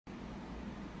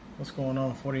What's going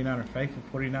on, 49er faithful,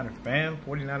 49er fam,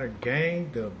 49er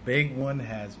gang? The big one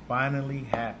has finally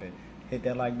happened. Hit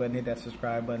that like button, hit that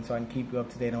subscribe button so I can keep you up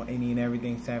to date on any and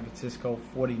everything San Francisco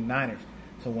 49ers.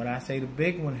 So when I say the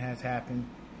big one has happened,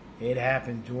 it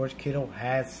happened. George Kittle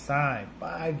has signed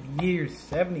 5 years,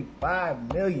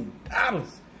 $75 million,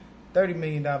 $30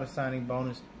 million signing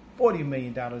bonus, $40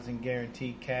 million in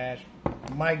guaranteed cash.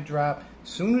 Mic drop.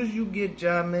 Soon as you get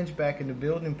John Lynch back in the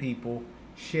building, people,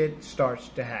 shit starts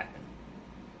to happen.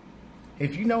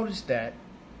 If you notice that,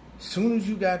 soon as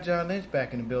you got John Lynch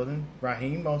back in the building,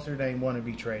 Raheem Mostert ain't want to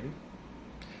be traded.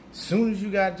 Soon as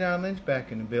you got John Lynch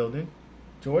back in the building,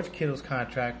 George Kittle's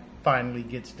contract finally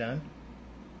gets done.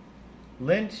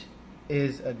 Lynch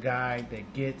is a guy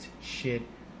that gets shit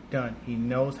done. He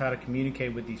knows how to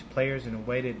communicate with these players in a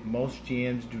way that most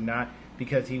GMs do not,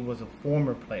 because he was a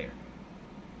former player.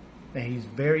 And he's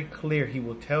very clear. He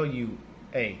will tell you,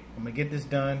 hey, I'm going to get this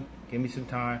done. Give me some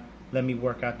time. Let me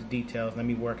work out the details. Let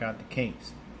me work out the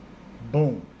kinks.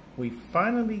 Boom. We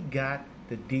finally got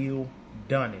the deal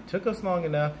done. It took us long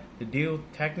enough. The deal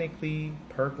technically,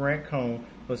 per Grant Cohn,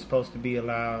 was supposed to be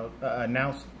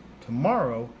announced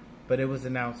tomorrow, but it was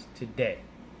announced today.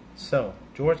 So,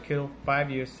 George Kittle, 5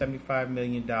 years, $75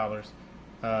 million,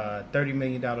 $30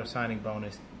 million signing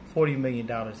bonus, $40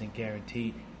 million in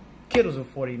guaranteed. Kittle's a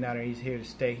 49er. He's here to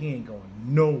stay. He ain't going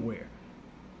nowhere.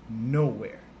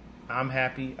 Nowhere. I'm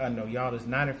happy. I know y'all as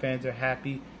Niner fans are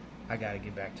happy. I got to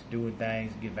get back to doing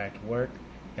things, get back to work.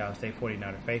 Y'all stay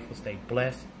 49er faithful, stay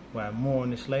blessed. We'll have more on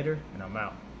this later, and I'm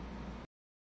out.